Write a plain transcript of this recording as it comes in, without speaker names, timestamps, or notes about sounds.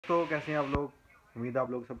तो कैसे हैं आप लोग। उम्मीद है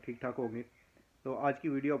आप लोग सब ठीक ठाक होंगे। तो आज की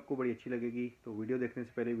वीडियो आपको बड़ी अच्छी लगेगी, तो वीडियो देखने से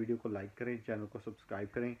पहले वीडियो को लाइक करें, चैनल को सब्सक्राइब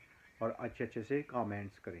करें और अच्छे से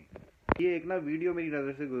कमेंट्स करें। ये एक ना वीडियो मेरी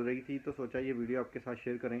नज़र से गुजर रही थी, तो सोचा ये वीडियो आपके साथ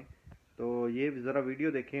शेयर करें। तो ये ज़रा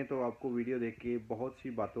वीडियो देखें तो आपको वीडियो देख के बहुत सी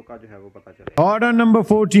बातों का जो है वो पता चले। Order number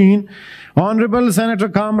 14, honourable senator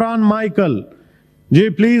Kamran Michael ji,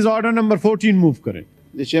 please order number 14 move करें।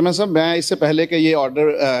 जी चेयरमैन साहब, मैं इससे पहले कि ये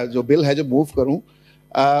ऑर्डर जो बिल है जो मूव करूं,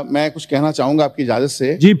 मैं कुछ कहना चाहूँगा आपकी इजाज़त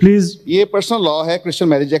से। जी प्लीज। ये पर्सनल लॉ है, क्रिश्चियन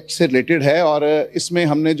मैरिज एक्ट से रिलेटेड है, और इसमें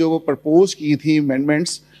हमने जो प्रपोज की थी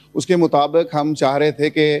अमेंडमेंट्स, उसके मुताबिक हम चाह रहे थे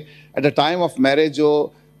कि at the time of marriage जो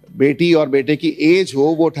बेटी और बेटे की एज हो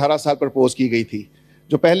वो 18 साल प्रपोज की गई थी।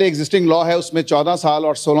 जो पहले एग्जिस्टिंग लॉ है उसमें 14 साल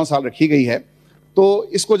और 16 साल रखी गई है। तो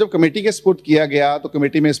इसको जब कमेटी के सपुर्द किया गया तो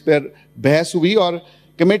कमेटी में इस पर बहस हुई, और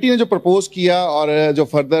कमेटी ने जो प्रपोज किया और जो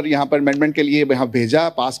फर्दर यहाँ पर अमेंडमेंट के लिए यहाँ भेजा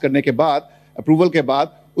पास करने के बाद, अप्रूवल के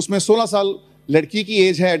बाद, उसमें 16 साल लड़की की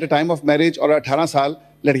एज है at the time of marriage और 18 साल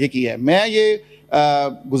लड़के की है। मैं ये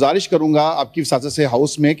गुजारिश करूँगा आपकी वसात से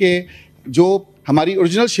हाउस में कि जो हमारी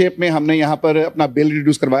ओरिजिनल शेप में हमने यहाँ पर अपना बिल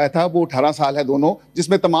रिड्यूस करवाया था वो 18 साल है दोनों,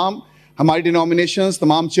 जिसमें तमाम हमारी डिनोमिनेशंस,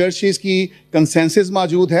 तमाम चर्चेस की कंसेंसस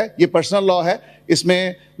मौजूद है। ये पर्सनल लॉ है,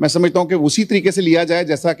 इसमें मैं समझता हूँ कि उसी तरीके से लिया जाए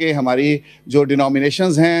जैसा कि हमारी जो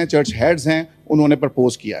डिनोमिनेशंस हैं, चर्च हेड्स हैं, उन्होंने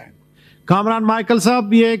प्रपोज किया है। कामरान माइकल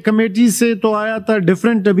साहब, ये कमेटी से तो आया था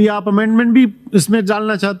डिफरेंट, अभी आप अमेंडमेंट भी इसमें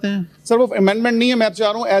डालना चाहते हैं? सर वो अमेंडमेंट नहीं है, मैं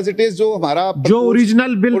चाह रहा हूँ एज इट इज जो हमारा जो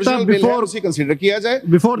ओरिजिनल बिल था बिफोर उसी कंसीडर किया जाए,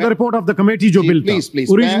 before the report of the committee जो बिल था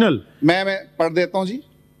प्लीज ओरिजिनल। मैं पढ़ देता हूँ जी।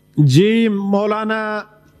 जी मौलाना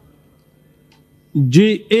जी,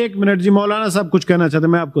 एक मिनट जी, मौलाना साहब कुछ कहना चाहते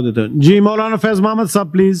हैं, मैं आपको देता हूँ जी। मौलाना फैज मोहम्मद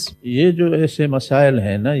साहब प्लीज। ये जो ऐसे मसाइल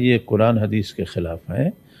हैं ना, ये कुरान हदीस के खिलाफ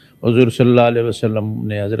हैं। हुज़ूर सल्लल्लाहु अलैहि वसल्लम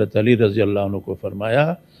ने हज़रत अली रज़ी अल्लाह अन्हु को फरमाया,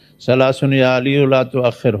 सलासुन या अली ला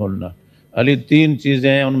तुअख्खिरहुन्ना, अली 3 चीज़ें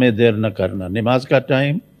हैं उनमें देर न करना, नमाज का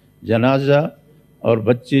टाइम, जनाजा और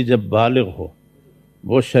बच्ची जब बालिग हो।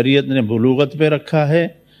 वो शरीयत ने बुलूगत पे रखा है,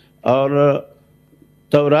 और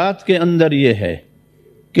तौरात के अंदर ये है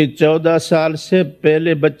कि 14 साल से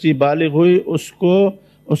पहले बच्ची बालिग हुई उसको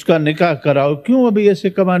उसका निकाह कराओ। क्यों अभी ऐसे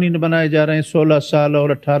कवानीन बनाए जा रहे हैं 16 साल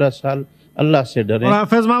और 18 साल? अल्लाह से डरें।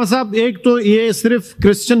 फैज मोहम्मद साहब, एक तो ये सिर्फ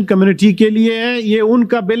क्रिश्चियन कम्युनिटी के लिए है, ये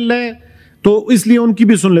उनका बिल है, तो इसलिए उनकी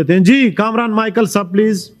भी सुन लेते हैं जी। कामरान माइकल साहब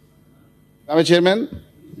प्लीज। चेयरमैन,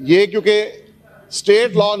 ये क्योंकि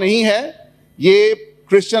स्टेट लॉ नहीं है, ये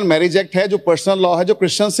क्रिश्चियन मैरिज एक्ट है जो पर्सनल लॉ है, जो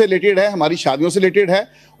क्रिश्चियन से रिलेटेड है, हमारी शादियों से रिलेटेड है,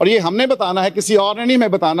 और ये हमने बताना है, किसी और ने नहीं मैं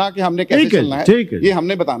बताना कि हमने कैसे चलना है, ये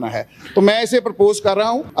हमने बताना है। तो मैं इसे प्रपोज कर रहा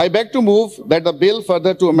हूं, I beg to move that the bill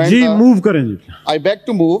further to amend ji move करें जी। I beg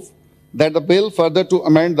to move that the bill further to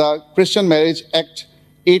amend the Christian Marriage Act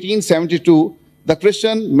 1872, the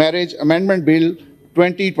Christian Marriage Amendment Bill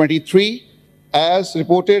 2023, as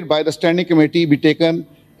reported by the Standing Committee, be taken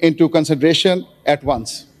into consideration at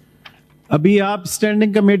once. अभी आप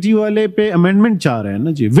standing committee वाले पे amendment चाह रहे हैं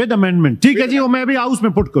ना जी, with amendment, ठीक है जी, वो मैं भी हाउस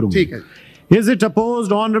में पुट करूंगा। ठीक है। Is it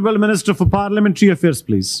opposed? Honourable minister for parliamentary affairs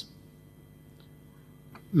please.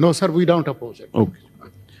 No, sir, we don't oppose it. Okay.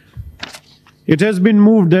 It has been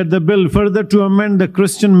moved that the bill further to amend the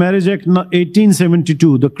Christian Marriage Act 1872,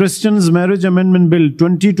 the Christians Marriage Amendment Bill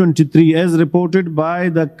 2023, as reported by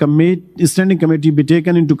the Standing Committee, be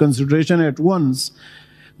taken into consideration at once.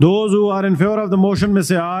 Those who are in favor of the motion may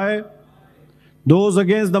say aye. Those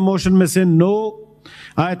against the motion may say no.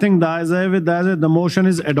 I think the ayes have it, the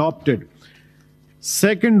motion is adopted.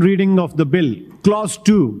 Second reading of the bill, Clause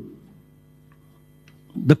 2.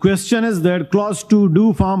 The question is that Clause 2 do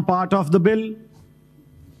form part of the bill.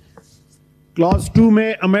 Clause 2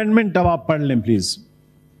 में amendment अब आप पढ़ लें please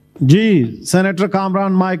ji. Senator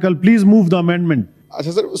Kamran Michael please move the amendment.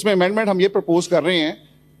 अच्छा sir, उसमें amendment हम ये propose कर रहे हैं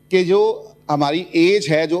कि जो हमारी एज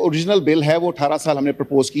है, जो ओरिजिनल बिल है वो 18 साल हमने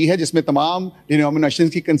प्रपोज की है, जिसमें तमाम डिनोमिनेशन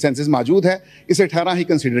की कंसेंसस मौजूद है। इसे 18 ही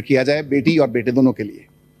कंसीडर किया जाए बेटी और बेटे दोनों के लिए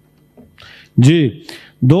जी।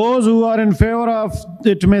 Those who are in favor of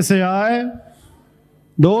it may say aye.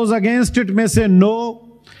 Those against it may say no.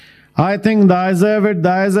 I think the ayes have it, the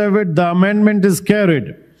ayes have it, the amendment is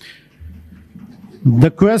carried.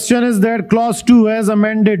 The question is that Clause 2 as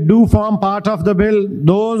amended do form part of the bill.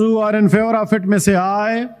 Those who are in favor of it may say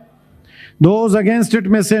aye. Those against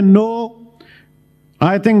it may say no.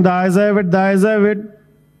 I think the ayes have it, the ayes have it.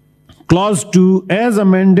 Clause 2 as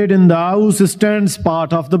amended in the House stands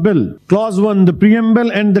part of the bill. Clause 1, the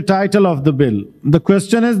preamble and the title of the bill. The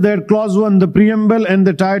question is that Clause 1, the preamble and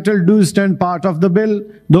the title do stand part of the bill.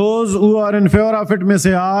 Those who are in favor of it may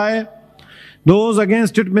say aye. Those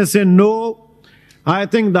against it may say no. I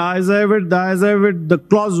think the ayes have it, the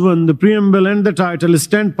clause 1, the preamble and the title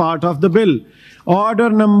stand part of the bill.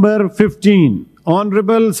 Order number 15.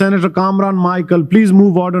 Honorable Senator Kamran Michal, please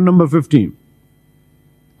move order number 15.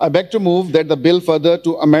 I beg to move that the bill further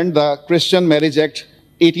to amend the Christian Marriage Act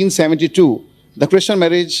 1872, the Christian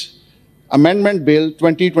Marriage Amendment Bill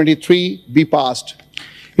 2023 be passed.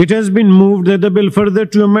 It has been moved that the bill further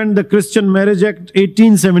to amend the Christian Marriage Act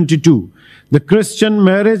 1872, the Christian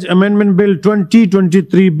Marriage Amendment Bill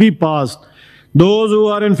 2023 be passed. Those who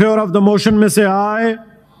are in favor of the motion may say aye.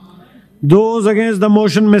 Those against the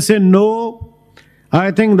motion may say no. I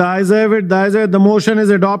think the ayes have it, the motion is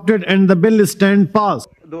adopted and the bill stand passed.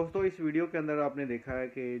 दोस्तों इस video के अंदर आपने देखा है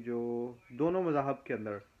कि जो दोनों मज़हब के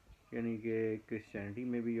अंदर यानी कि क्रिश्चियनिटी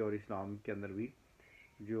में भी और इस्लाम के अंदर भी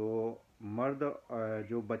जो मर्द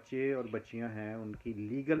जो बच्चे और बच्चियां हैं उनकी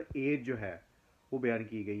लीगल एज जो है वो बयान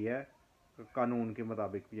की गई है कानून के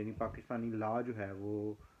मुताबिक, यानी पाकिस्तानी लॉ जो है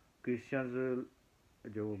वो क्रिश्चियंस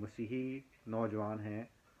जो मसीही नौजवान हैं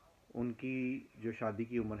उनकी जो शादी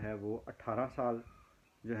की उम्र है वो 18 साल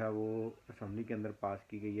जो है वो असम्बली के अंदर पास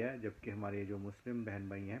की गई है, जबकि हमारे जो मुस्लिम बहन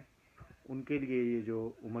भाई हैं उनके लिए ये जो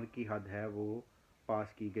उम्र की हद है वो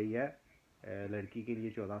पास की गई है, लड़की के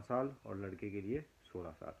लिए 14 साल और लड़के के लिए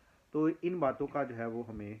 16 साल। तो इन बातों का जो है वो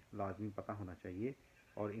हमें लाजमी पता होना चाहिए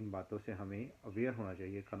और इन बातों से हमें अवेयर होना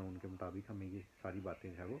चाहिए, कानून के मुताबिक हमें ये सारी बातें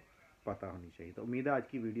जो है वो पता होनी चाहिए। तो उम्मीद है आज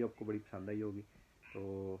की वीडियो आपको बड़ी पसंद आई होगी।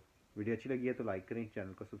 तो वीडियो अच्छी लगी है तो लाइक करें,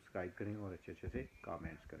 चैनल को सब्सक्राइब करें और अच्छे अच्छे से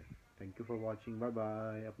कमेंट्स करें। Thank you for watching, bye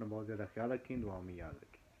bye. अपना बहुत ज़्यादा ख्याल रखें, दुआओं में याद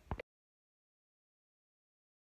रखें।